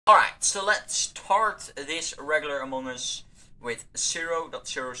Alright, so let's start this regular Among Us with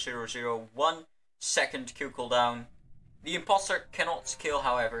 0.0001 second kill cooldown. The imposter cannot kill,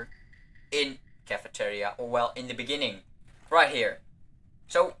 however, in cafeteria, or well, in the beginning. Right here.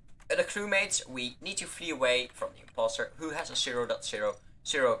 So, the crewmates, we need to flee away from the imposter, who has a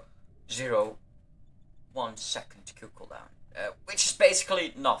 0.0001 second kill cooldown. Which is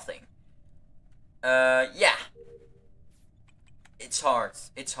basically nothing. Yeah. It's hard.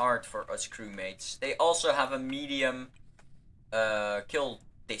 It's hard for us crewmates. They also have a medium kill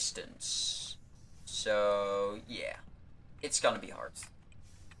distance. So, yeah. It's gonna be hard.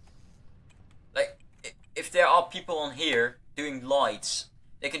 Like, if there are people on here doing lights,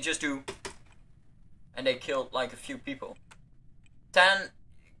 they can just do... and they killed like a few people. 10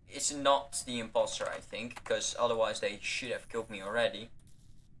 is not the imposter, I think, because otherwise they should have killed me already.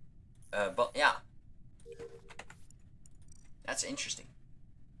 But yeah. That's interesting.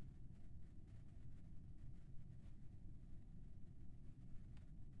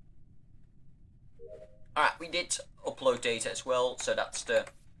 Alright, we did upload data as well, so that's the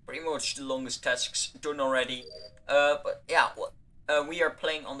pretty much the longest tasks done already. But yeah, we are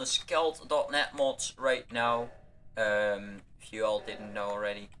playing on the Skeld.net mods right now. If you all didn't know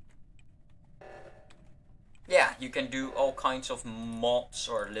already. Yeah, you can do all kinds of mods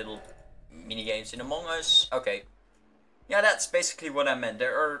or little mini games in Among Us. Okay. Yeah, that's basically what I meant.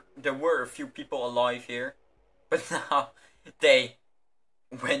 There were a few people alive here, but now they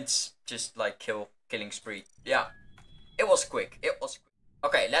went just like killing spree. Yeah, it was quick. It was quick.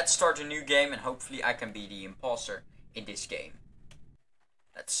 Okay, let's start a new game and hopefully I can be the imposter in this game.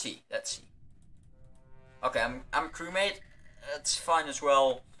 Let's see. Let's see. Okay, I'm crewmate. That's fine as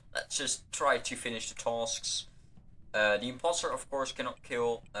well. Let's just try to finish the tasks. The imposter, of course, cannot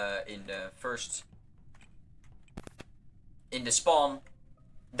kill in the first. In the spawn,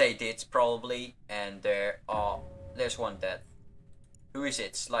 they did probably, and there's one dead. Who is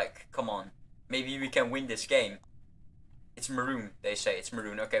it? Like, come on, maybe we can win this game. It's Maroon. They say it's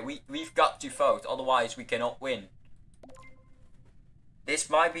Maroon. Okay, we've got to vote, otherwise we cannot win. This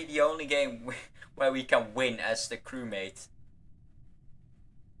might be the only game where we can win as the crewmate.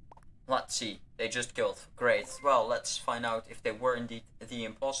 Let's see. They just killed. Great. Well, let's find out if they were indeed the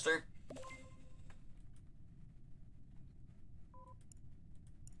imposter.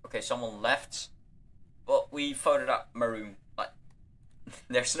 Okay, someone left, but we voted up Maroon. Like,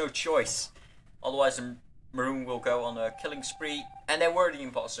 there's no choice. Otherwise, the Maroon will go on a killing spree, and they were the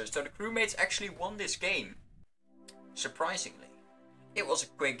imposters. So the crewmates actually won this game. Surprisingly, it was a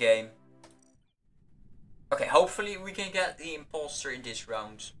quick game. Okay, hopefully we can get the imposter in this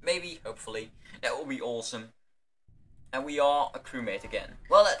round. Maybe, hopefully, that will be awesome. And we are a crewmate again.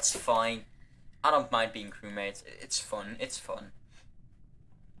 Well, that's fine. I don't mind being crewmate. It's fun. It's fun.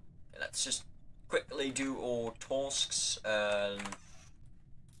 Let's just quickly do all tasks.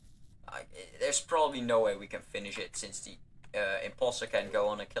 There's probably no way we can finish it since the imposter can go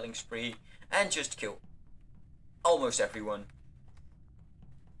on a killing spree and just kill almost everyone.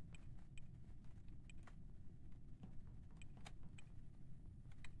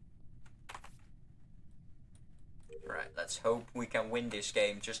 Right, let's hope we can win this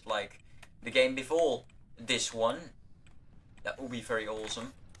game just like the game before this one. That will be very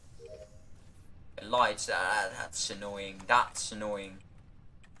awesome. Lights, that's annoying. That's annoying.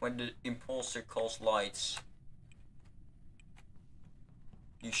 When the imposter calls lights.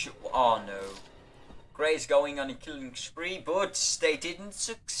 You should. Oh no. Gray's going on a killing spree, but they didn't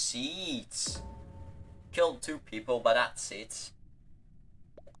succeed. Killed 2 people, but that's it.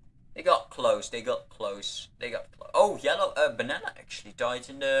 They got close. They got close. They got close. Oh, yellow. Banana actually died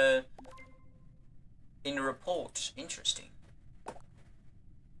in the report. Interesting.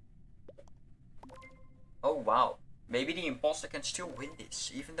 Oh wow, maybe the imposter can still win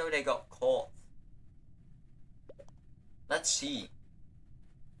this, even though they got caught. Let's see.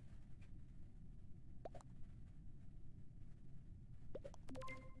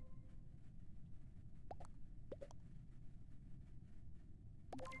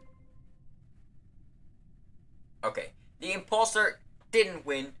 Okay, the imposter didn't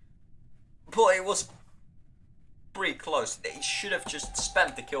win, but it was pretty close. They should have just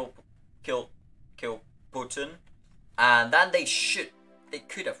spammed the kill button, and then they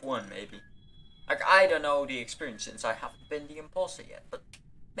could have won maybe. Like, I don't know the experience since I haven't been the imposter yet, but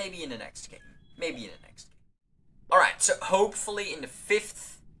maybe in the next game. Maybe in the next game. Alright, so hopefully in the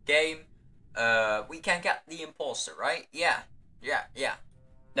 5th game, we can get the imposter, right? Yeah.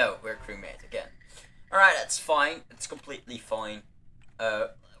 No, we're crewmate again. Alright, that's fine. It's completely fine.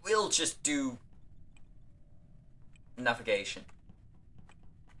 We'll just do navigation.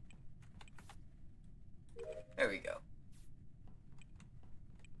 There we go.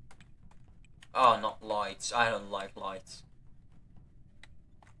 Oh, not lights. I don't like lights.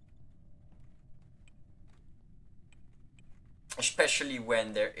 Especially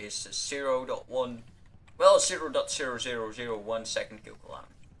when there is a 0.1, well, 0.0001 second kill cooldown.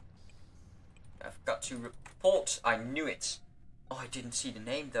 I've got to report. I knew it. Oh, I didn't see the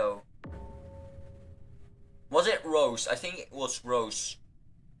name though. Was it Rose? I think it was Rose.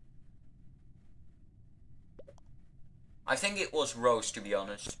 I think it was Rose, to be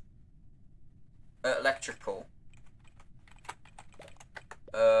honest. Electrical.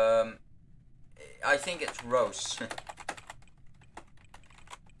 I think it's Rose.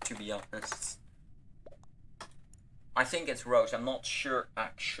 To be honest. I think it's Rose. I'm not sure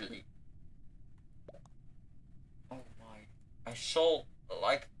actually. Oh my. I saw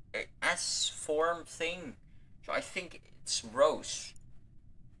like a S form thing. So I think it's Rose.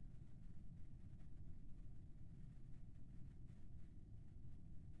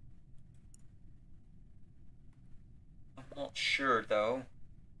 I'm not sure though.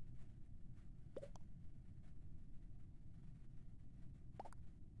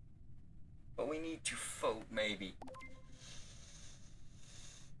 But we need to vote maybe.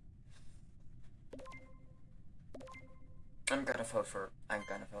 I'm gonna vote for it. I'm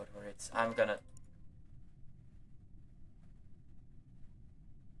gonna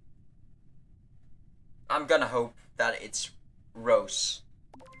hope that it's Rose.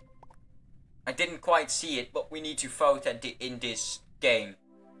 I didn't quite see it, but we need to vote in this game.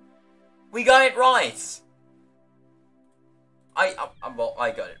 We got it right! Well,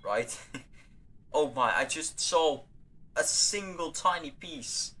 I got it right. Oh my, I just saw a single tiny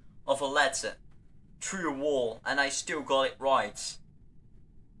piece of a letter through a wall and I still got it right.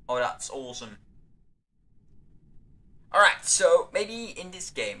 Oh, that's awesome. Alright, so maybe in this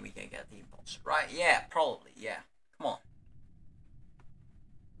game we can get the impostor, right? Yeah, probably, yeah. Come on.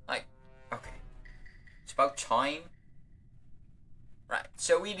 Like, okay. It's about time. Right,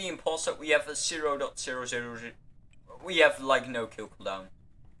 so we the impostor, we have a 0.000. We have like no kill cooldown.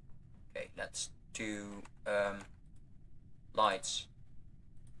 Okay, let's do lights.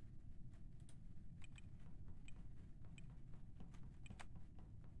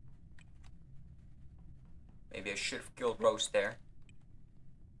 Maybe I should have killed Rose there.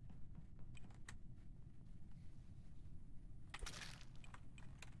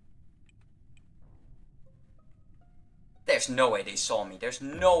 There's no way they saw me. There's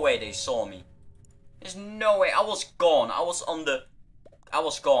no way they saw me. There's no way. I was gone. I was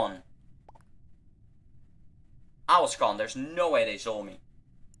gone. I was gone. There's no way they saw me.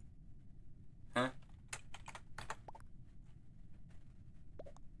 Huh?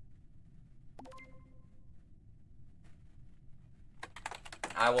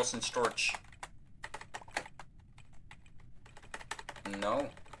 I was in storage. No.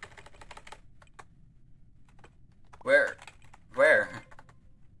 Where?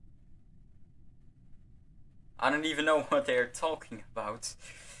 I don't even know what they're talking about.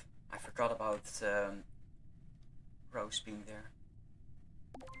 I forgot about Rose being there.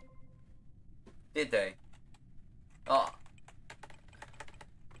 Did they? Oh.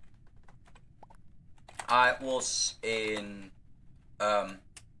 I was in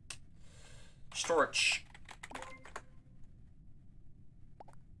storage.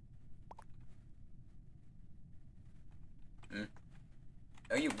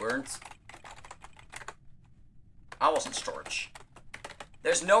 No, you weren't. I was in storage.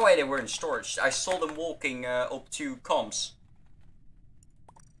 There's no way they were in storage. I saw them walking up to comms.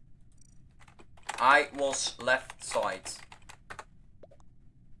 I was left side.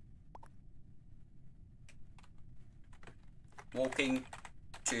 Walking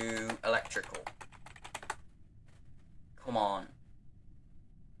to electrical. Come on.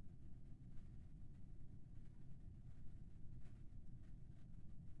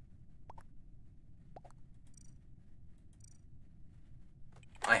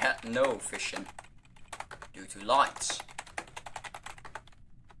 I had no vision due to lights.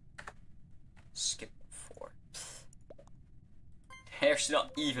 Skip 4. There's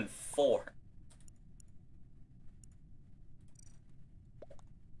not even 4.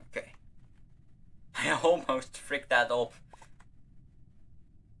 Okay. I almost fricked that up.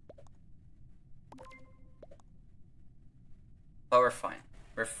 But we're fine.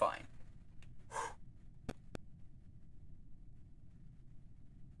 We're fine.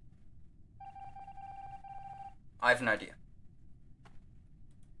 I have an idea.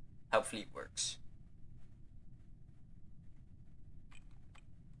 Hopefully it works.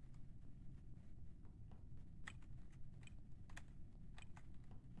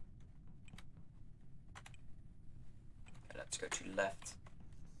 Let's go to the left.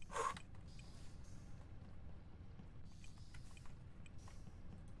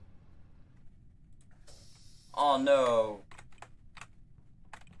 Oh no.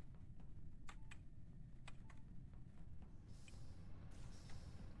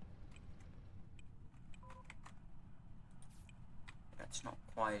 That's not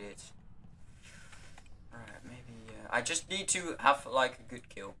quite it. Alright, maybe I just need to have like a good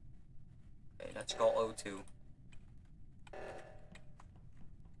kill. Okay, let's call O2.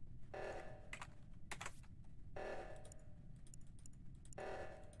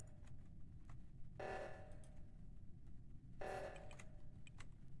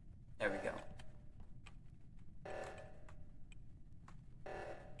 There we go.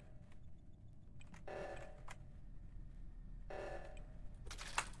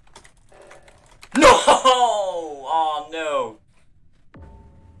 No! Oh no!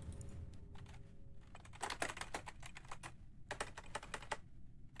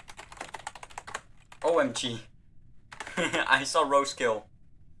 OMG. I saw Rose kill.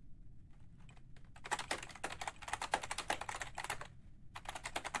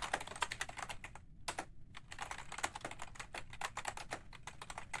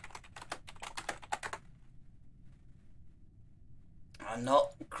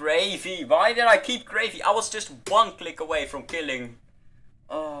 Not Gravy. Why did I keep Gravy? I was just one click away from killing.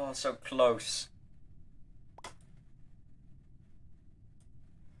 Oh, so close.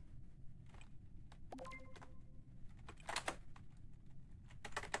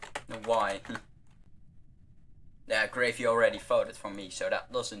 Why? Yeah, Gravy already voted for me, so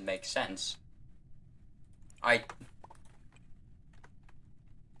that doesn't make sense.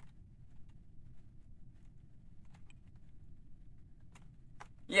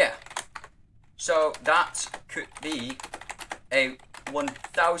 Yeah. So that could be a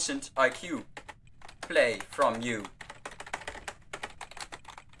 1000 IQ play from you.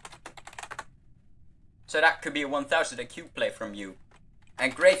 So that could be a 1000 IQ play from you.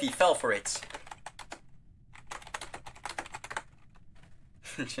 And Gravy fell for it.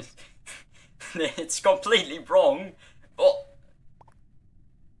 It's completely wrong. Oh.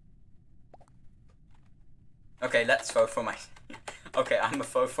 Okay, let's vote for my... Okay, I'm a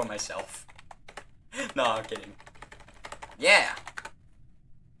vote for myself. No, I'm kidding. Yeah.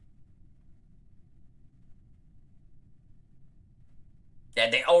 Yeah,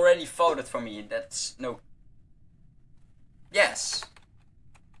 they already voted for me. That's no... Yes.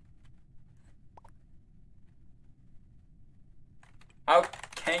 How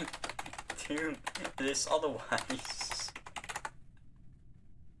can you do this otherwise?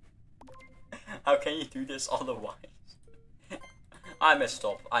 How can you do this otherwise? I messed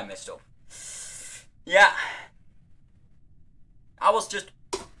up. I messed up. Yeah. I was just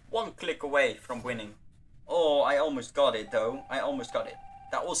one click away from winning. Oh, I almost got it though. I almost got it.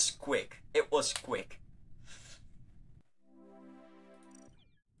 That was quick. It was quick.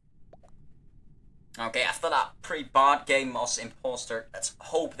 Okay, after that pretty bad game as impostor, let's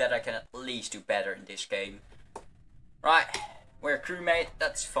hope that I can at least do better in this game. Right, we're crewmate,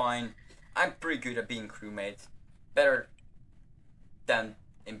 that's fine. I'm pretty good at being crewmate. Better than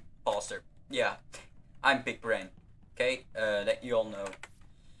impostor. Yeah, I'm big brain. Okay, let you all know.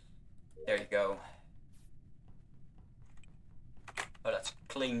 There you go. Oh, let's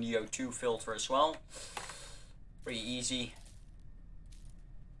clean the O2 filter as well. Pretty easy.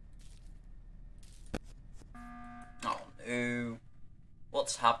 Oh no.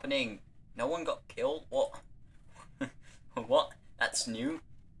 What's happening? No one got killed? What? What? That's new.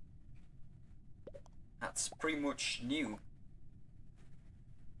 That's pretty much new.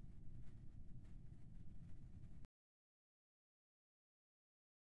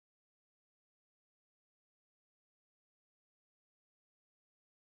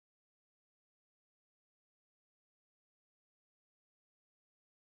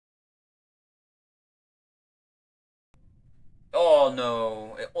 Oh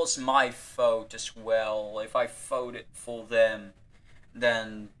no, it was my vote as well. If I voted for them,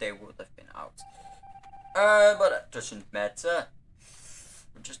 then they would have been out. But that doesn't matter.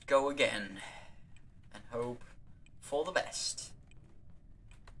 We'll just go again and hope for the best.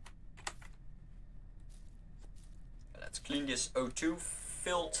 Let's clean this O2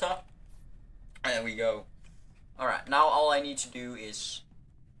 filter. And there we go. Alright, now all I need to do is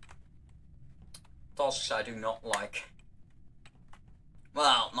tasks I do not like.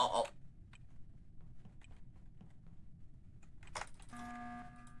 Well, not all.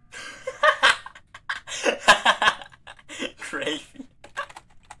 Gravy.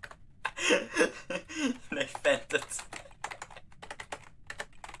 They vented.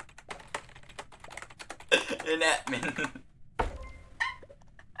 In admin.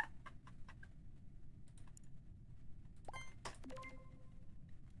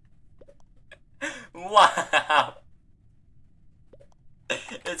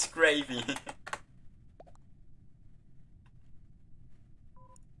 gravy.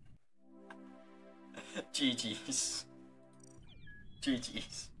 GG's.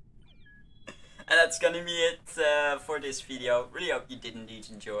 GG's. And that's gonna be it for this video. Really hope you did indeed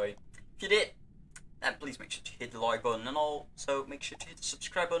enjoy. If you did, then please make sure to hit the like button, and also make sure to hit the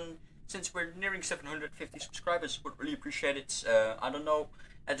subscribe button. Since we're nearing 750 subscribers, would really appreciate it. I don't know,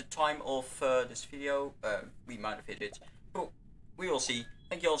 at the time of this video, we might have hit it, but we will see.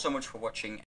 Thank you all so much for watching.